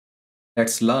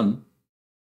Let's learn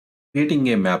creating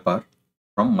a mapper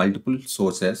from multiple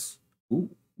sources to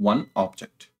one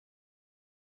object.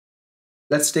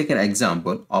 Let's take an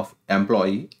example of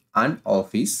employee and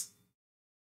office,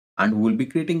 and we'll be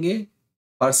creating a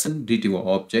person DTO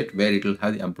object where it will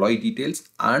have the employee details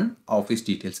and office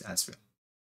details as well.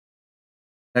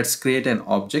 Let's create an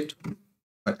object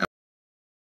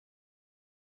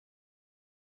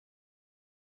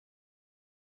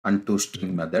and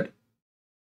toString method.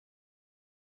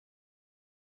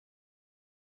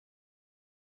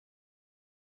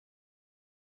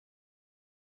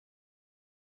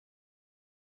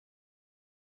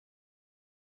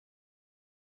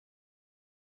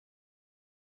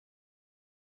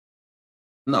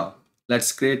 Now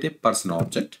let's create a person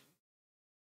object.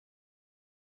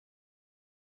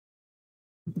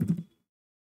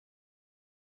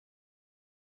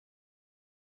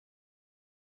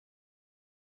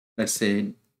 Let's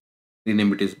say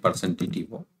rename it as person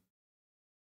DTO.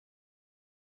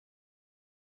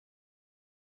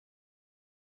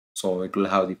 So it will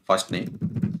have the first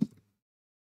name,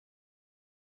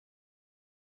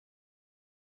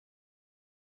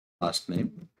 last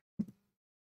name,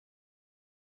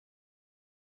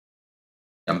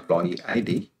 employee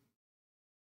ID,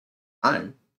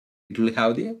 and it will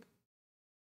have the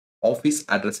office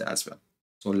address as well.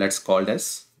 So let's call it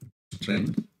as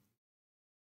string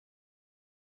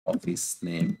office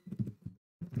name,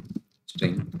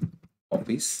 string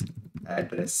office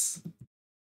address,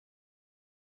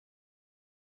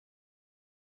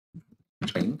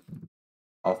 string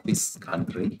office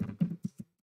country,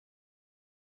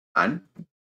 and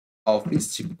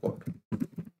office zip code.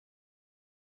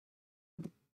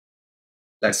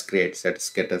 Let's create set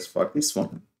status for this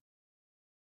one.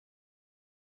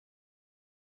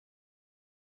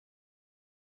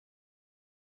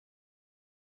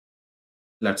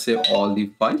 Let's say all the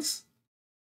files,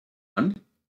 and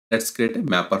let's create a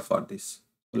mapper for this.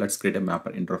 So let's create a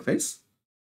mapper interface.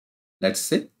 Let's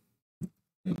say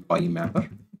employee mapper,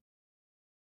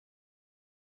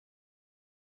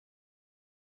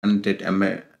 and get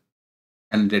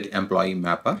employee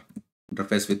mapper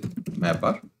interface with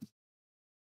mapper.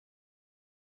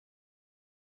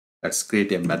 Let's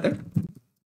create a method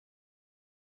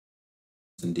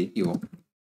DTO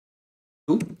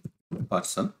to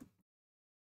person,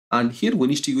 and here we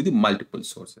need to use the multiple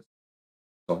sources.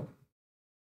 So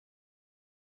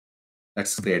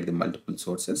let's create the multiple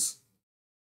sources.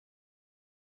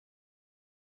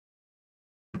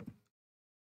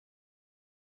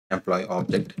 Employee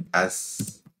object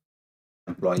as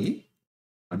employee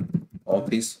and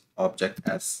office object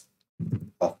as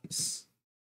office.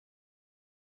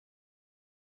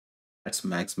 Let's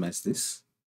maximize this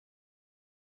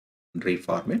and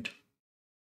reformat.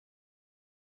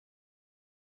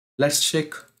 Let's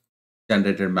check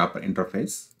generated mapper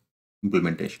interface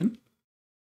implementation.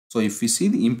 So if we see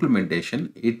the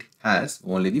implementation, it has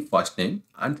only the first name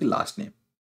and the last name.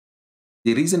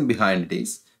 The reason behind it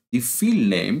is the field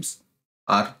names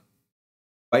are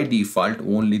by default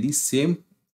only the same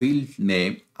field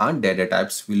name and data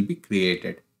types will be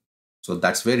created. So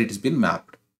that's where it has been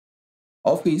mapped.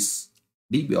 Office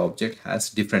DB object has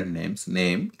different names,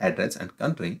 name, address, and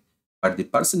country, but the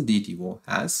person DTO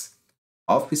has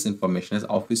office information as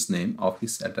office name,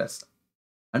 office address,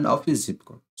 and office zip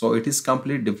code. So it is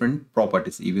completely different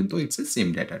properties, even though it's the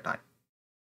same data type.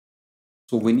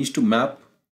 So we need to map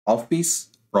office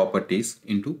properties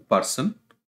into person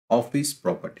office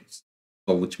properties.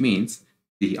 So which means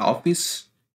the office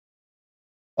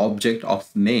object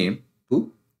of name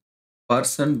to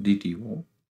person DTO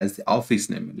as the office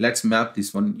name. Let's map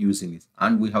this one using this,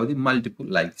 and we have the multiple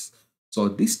like this. So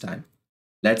this time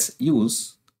let's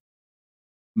use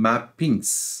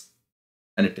mappings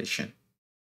annotation.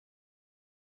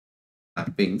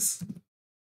 Mappings,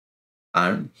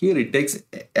 and here it takes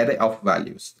array of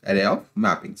values, array of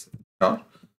mappings, or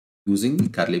using the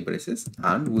curly braces,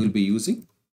 and we'll be using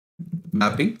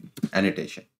mapping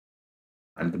annotation.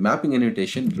 And the mapping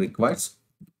annotation requires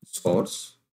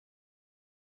source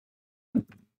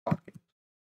target.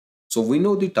 So we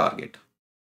know the target.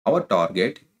 Our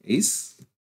target is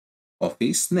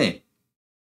office name.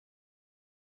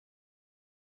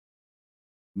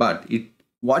 But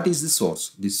what is the source?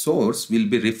 The source will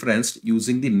be referenced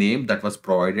using the name that was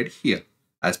provided here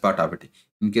as part of it.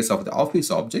 In case of the office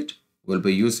object, we'll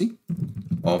be using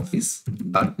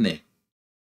office.name.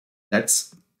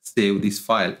 Let's save this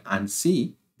file and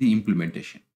see the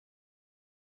implementation.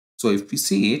 So if we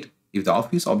see it, if the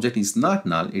office object is not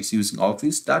null, it's using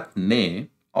office.name,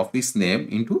 office name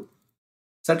into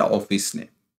set office name,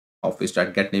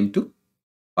 office.getName to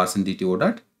person DTO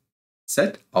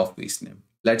set office name.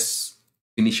 Let's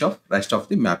finish off rest of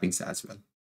the mappings as well.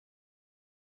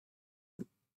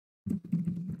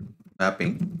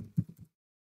 Mapping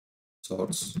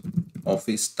source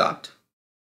office start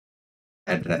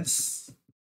address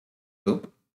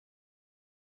to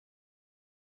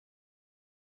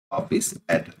office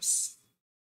address.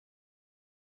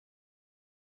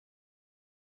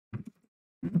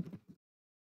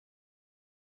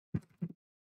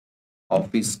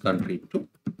 Office country to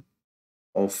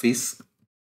office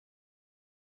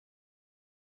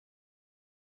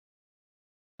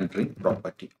country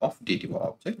property of DTO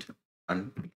object,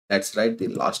 and let's write the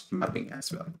last mapping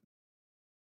as well,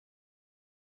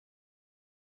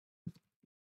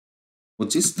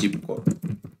 which is zip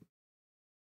code.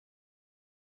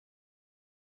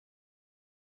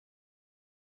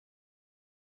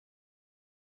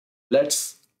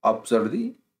 Let's observe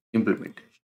the implementation.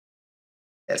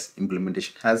 Yes,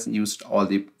 implementation has used all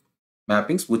the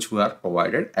mappings which were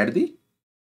provided at the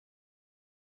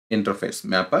interface,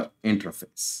 mapper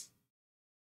interface.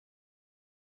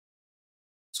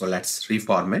 So let's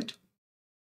reformat.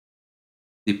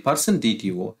 The person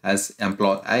DTO has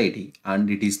employee ID and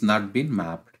it is not been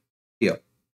mapped here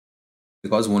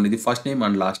because only the first name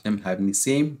and last name have the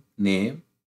same name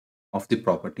of the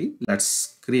property.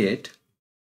 Let's create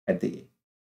at the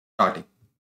starting.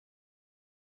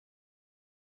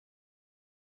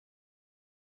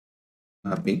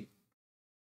 Mapping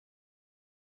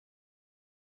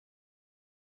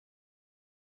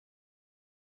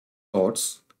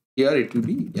source. Here it will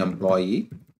be employee,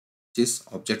 which is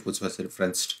object which was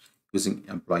referenced using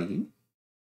employee,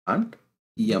 and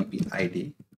emp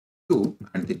id 2,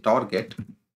 and the target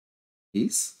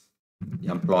is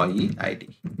employee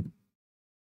id.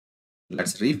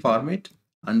 Let's reformat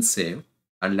and save,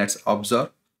 and let's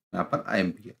observe mapper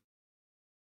IMPL.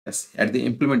 Yes, at the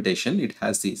implementation it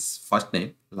has this first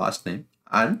name, last name,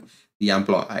 and the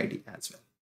employee ID as well.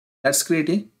 Let's create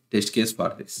a test case for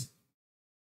this.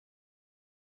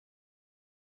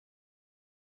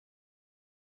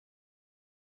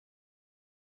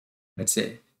 Let's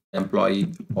say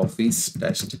employee office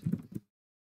test.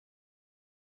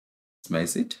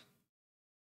 Smash it.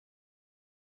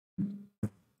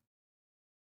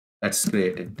 Let's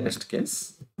create a test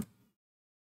case.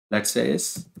 Let's say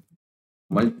is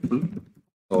multiple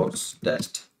source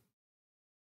test.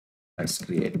 Let's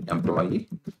create employee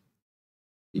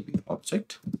DB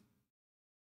object.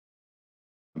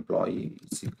 Employee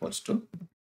is equals to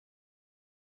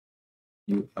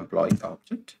new employee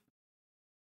object.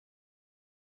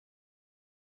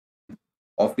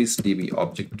 Office DB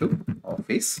object to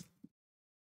office.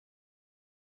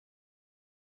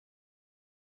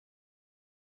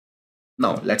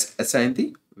 Now let's assign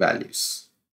the values.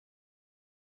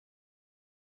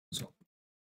 So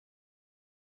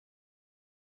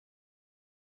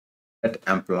let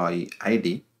employee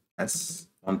ID as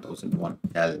 1001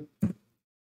 L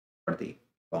for the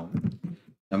form.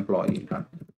 Employee dot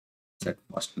set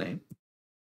first name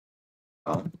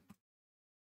down.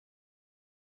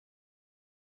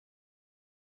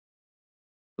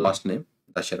 Last name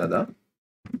Dasharada.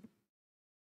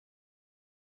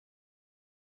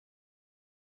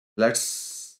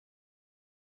 Let's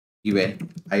give a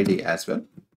ID as well.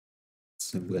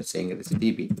 So we are saying it is a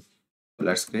DB. So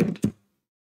let's create,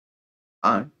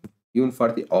 and even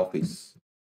for the office.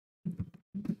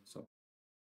 So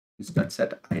this dot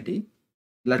set ID.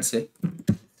 Let's say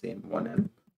same one and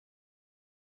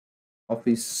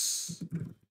office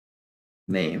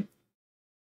name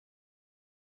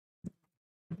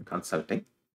consulting.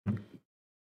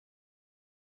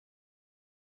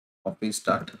 Office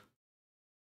dot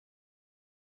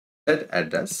set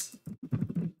address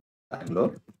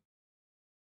Bangalore.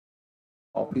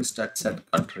 Office dot set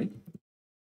country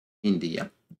India.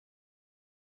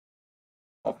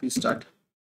 Office dot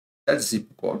set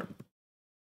zip code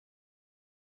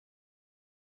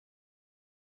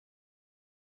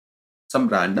some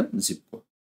random zip code.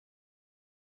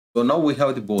 So now we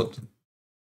have the both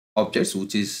objects,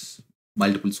 which is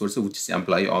multiple sources, which is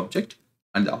employee object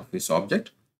and the office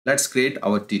object. Let's create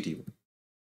our TTO.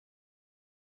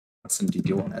 Person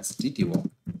TTO as TTO,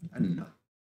 and null.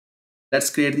 Let's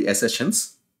create the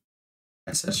assertions.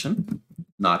 Assertion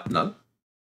not null,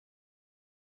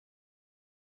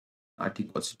 not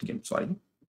equals to game. Sorry.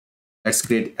 Let's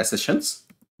create assertions.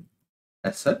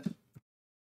 Assert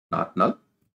not null.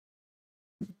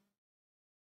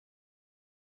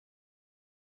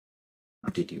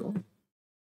 TTO.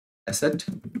 Assert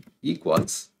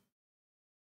equals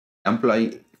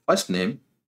employee first name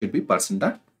should be person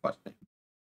dot first name.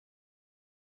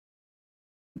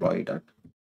 Employee dot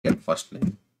get first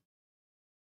name.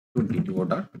 to DTO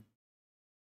dot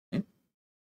name.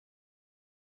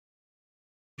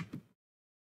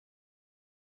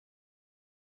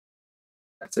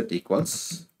 That's it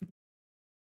equals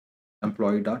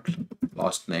employee dot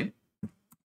last name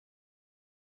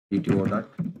DTO dot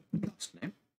last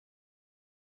name.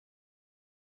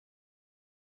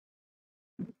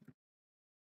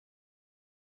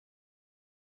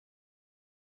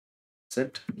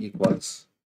 Set equals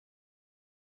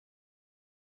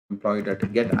employee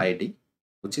dot get ID,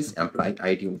 which is employee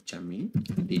ID, which I mean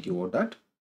DTO dot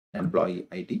employee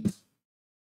ID.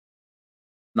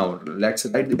 Now let's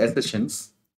write the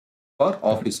assertions for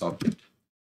office object.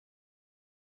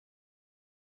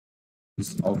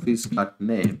 This office dot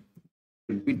name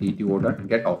will be DTO dot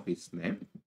get office name.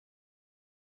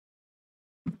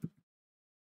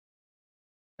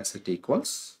 Asset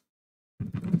equals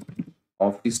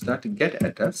office dot get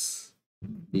address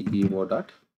DTO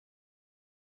dot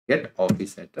get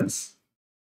office address.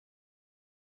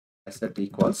 Asset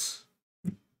equals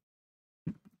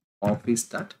office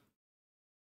dot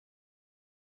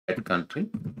get country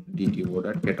DTO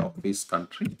dot get office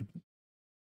country.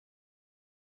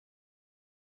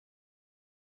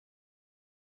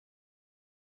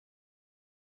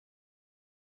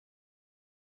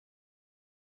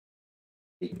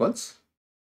 Equals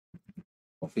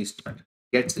office dot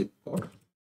get zip code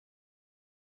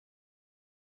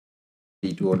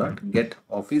DTO dot get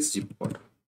office zip code.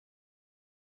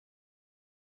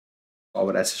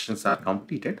 Our assertions are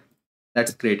completed.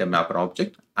 Let's create a mapper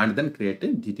object and then create a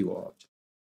DTO object.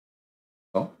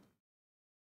 So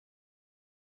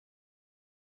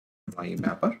my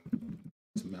mapper,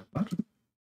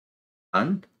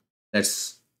 and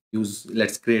let's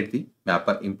create the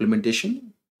mapper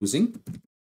implementation using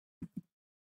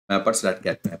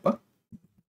mappers.get mapper.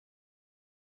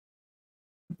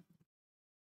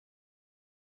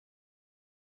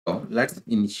 So let's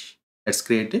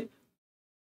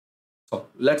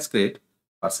create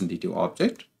person DTO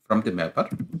object from the mapper,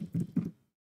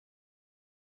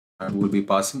 and we'll be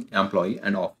passing employee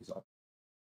and office object.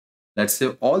 Let's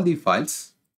save all the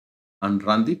files and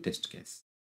run the test case.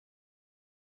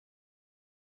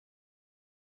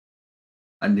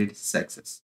 And it is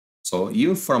success. So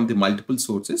even from the multiple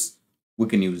sources, we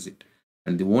can use it.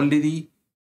 And the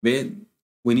way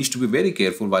we need to be very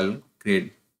careful while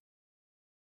creating.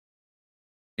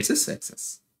 It's a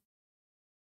success.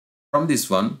 From this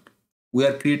one, we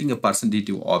are creating a person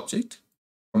DTO object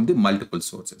from the multiple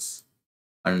sources.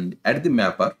 And at the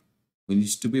mapper, we need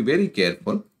to be very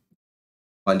careful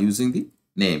while using the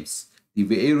names. The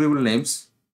variable names,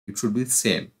 it should be the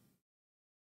same.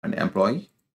 And employee.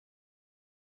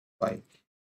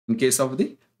 In case of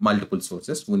the multiple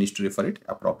sources, we need to refer it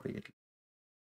appropriately.